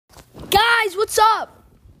guys, what's up?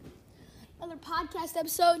 Another podcast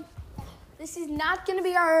episode. This is not going to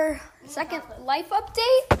be our second life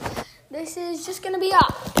update. This is just going to be a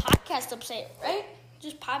podcast update, right?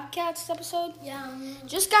 Just podcast episode? Yeah.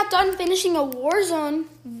 Just got done finishing a Warzone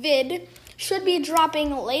vid. Should be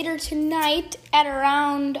dropping later tonight at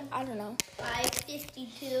around,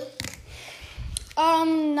 5:52.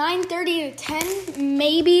 9:30 to 10,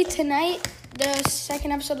 maybe tonight. The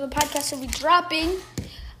second episode of the podcast will be dropping.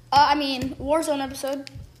 Warzone episode.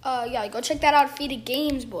 Go check that out. Feed of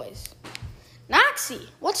Games, boys. Noxie,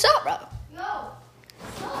 what's up, bro? Yo,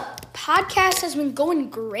 what's up? Podcast has been going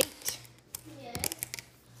great. Yeah.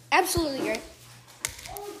 Absolutely great.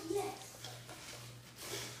 Oh, yes.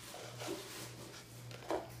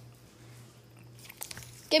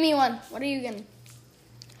 Give me one. What are you getting?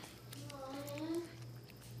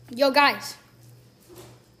 Yo, guys.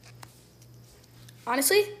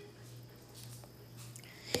 Honestly,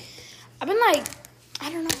 I've been I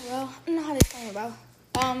don't know, bro. I don't know how to explain it, bro.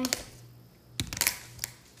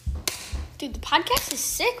 Dude, the podcast is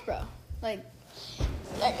sick, bro.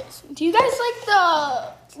 Do you guys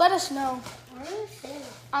let us know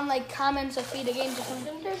on, comments of Feed of Games or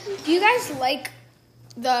something. Do you guys like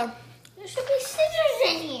the There should be scissors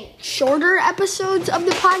in here. shorter episodes of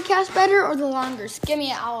the podcast better or the longer? Give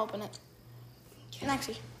me it. I'll open it.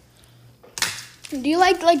 Actually, do you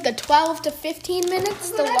like the 12 to 15 minutes,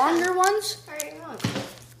 the longer ones?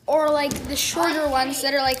 Or the shorter ones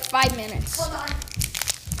that are 5 minutes? Hold on.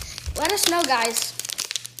 Let us know, guys.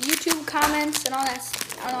 YouTube comments and all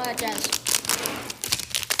that jazz.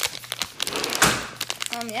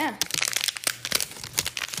 Yeah.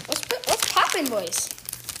 What's poppin', boys?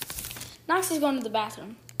 Noxie's going to the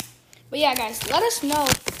bathroom. But yeah, guys, let us know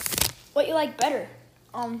what you like better.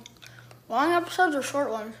 Long episodes or short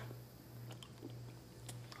ones?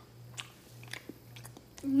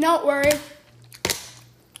 Don't worry.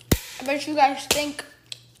 I bet you guys think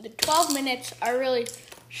the 12 minutes are really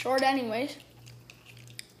short anyways.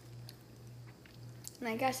 And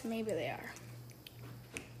I guess maybe they are.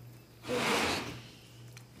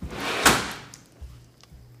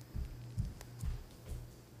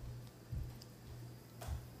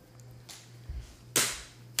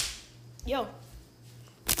 Yo.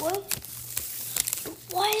 What?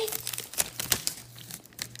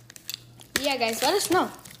 Yeah, guys, let us know.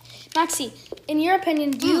 Noxie, in your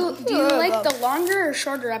opinion, do you like the longer or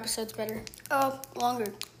shorter episodes better?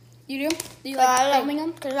 Longer. You do? Do you like filming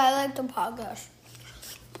them? Because I like the podcast.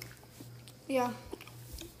 Yeah.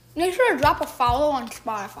 Make sure to drop a follow on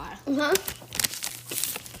Spotify. Uh-huh.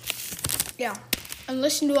 Yeah. And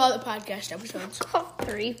listen to all the podcast episodes.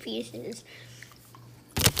 3 pieces.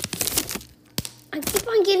 I keep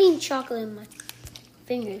on getting chocolate in my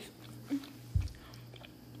fingers.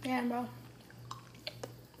 Yeah, bro.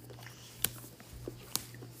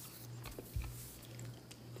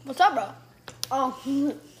 What's up, bro? Oh,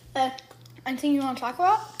 Anything you want to talk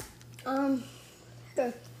about?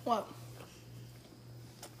 sure. What?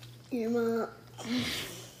 Your mom.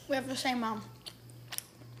 We have the same mom.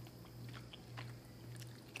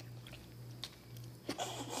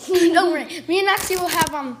 Don't worry. Me and Noxie will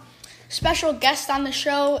have special guests on the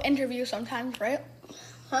show, interview sometimes, right?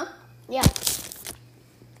 Huh? Yeah.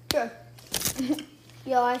 Sure.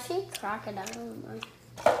 Yo, I see crocodile in my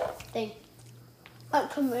thing. Oh,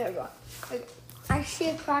 come here, bro. I see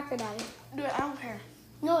a crocodile. Dude, I don't care.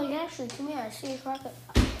 No, actually, come here. I see a crocodile.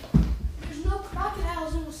 There's no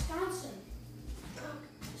crocodiles in Wisconsin.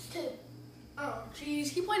 There's 2. Oh, jeez.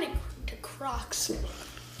 He pointed to Crocs.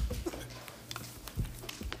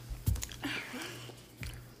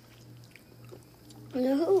 You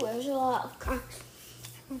know who wears a lot of crocs?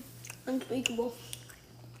 Unspeakable.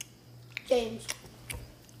 James.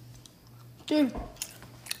 Dude.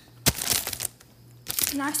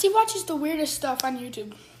 Noxie watches the weirdest stuff on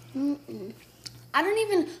YouTube. Mm-mm.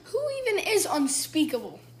 Who even is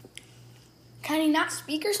Unspeakable? Can he not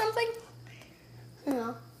speak or something?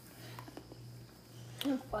 No.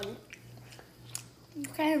 That's funny.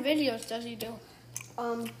 What kind of videos does he do?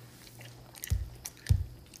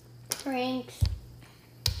 Pranks.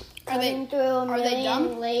 Are they Cutting through a are they million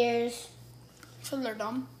dumb? layers. So they're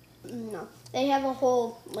dumb. No. They have a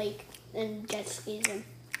whole lake and jet skis and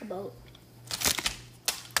a boat.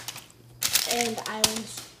 And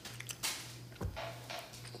islands.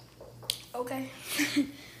 Okay.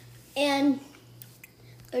 And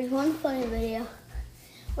there's one funny video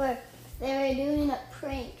where they were doing a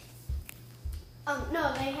prank.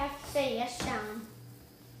 No, they have to say yes sound.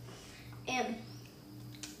 And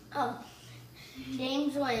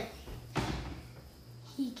James went,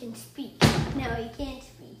 he can speak. No, he can't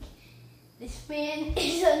speak. This man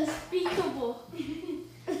is unspeakable.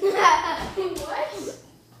 What?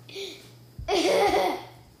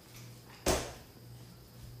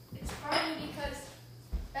 It's funny because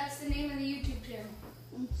that's the name of the YouTube channel.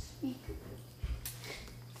 Unspeakable.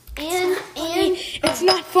 And It's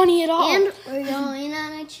not funny at all. And we're going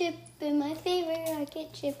on a trip in my favorite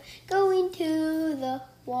rocket ship. Going to the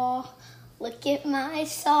wall. Look at my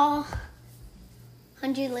saw.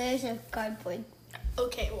 100 layers of cardboard.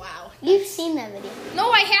 Okay, wow. You've seen that video. No,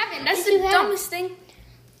 I haven't. That's Yes, the you have. dumbest thing.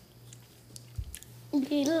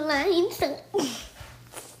 Little lines.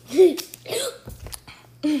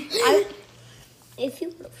 If you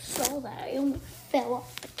would have saw that, I almost fell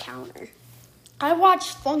off the counter. I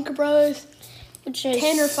watched Funker Bros, Which is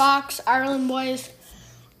Tanner Fox, Ireland Boys,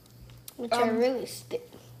 Which are really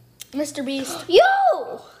Mr. Beast.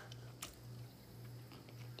 Yo!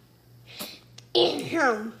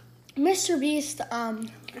 Damn. Mr. Beast,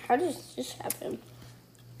 How does this happen?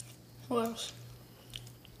 what else?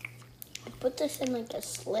 I put this in like a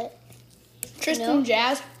slit. Tristan No.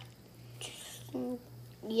 Jazz.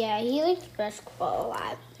 Yeah, he likes basketball a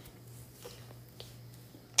lot.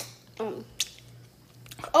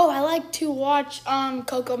 Oh, I like to watch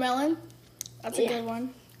Coco Melon. That's a Yeah. good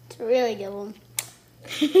one. It's a really good one.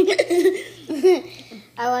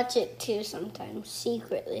 I watch it too sometimes,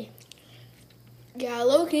 secretly. Yeah,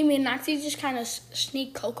 low-key, me and Noxie just kind of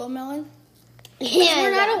sneak Coco Melon. Yeah,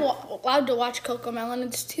 We're not allowed to watch Coco Melon.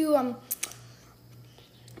 It's too,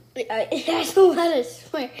 it has a lot of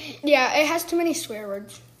swear, yeah, it has too many swear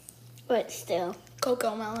words. but still.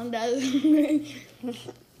 Coco Melon does.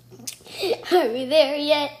 Are we there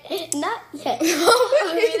yet? Not yet.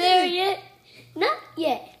 Are we there yet? Not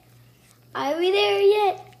yet. Are we there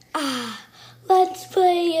yet? Let's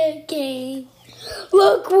play a game.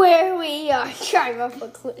 Look where we are. Drive off a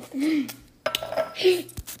cliff. You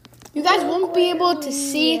guys won't be able to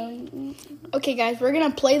see. Okay, guys, we're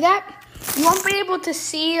gonna play that. You won't be able to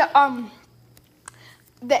see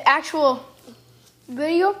the actual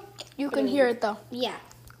video. You can hear it though. Yeah.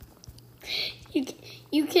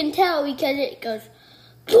 You can tell because it goes,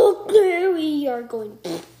 look where we are going.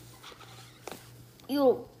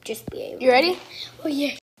 You'll just be able. You ready? Oh,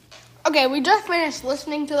 yeah. Okay, we just finished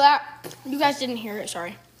listening to that. You guys didn't hear it.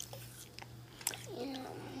 Sorry.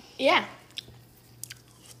 Yeah.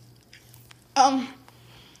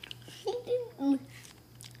 He didn't.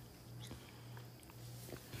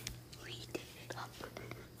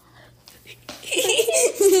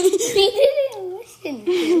 He didn't listen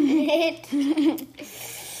to it.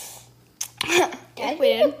 That's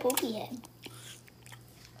we a did. pokey head.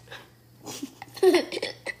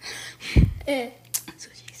 That's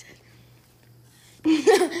what she said.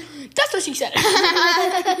 That's what she said.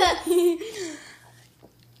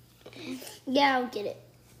 Yeah, I'll get it.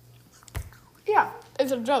 Yeah,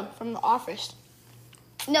 it's a joke from The Office.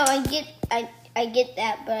 No, I get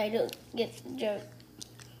that, but I don't get the joke.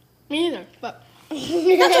 Me neither, but that's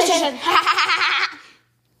what she said.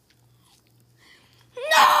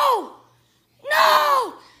 No!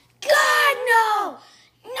 No! God, no!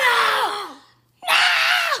 No! No!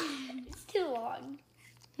 It's too long.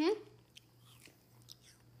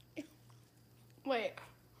 Wait.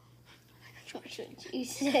 That's what you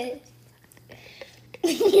said.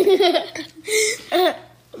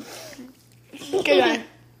 Good one.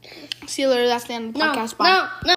 See you later. That's the end of the podcast. Bye. No.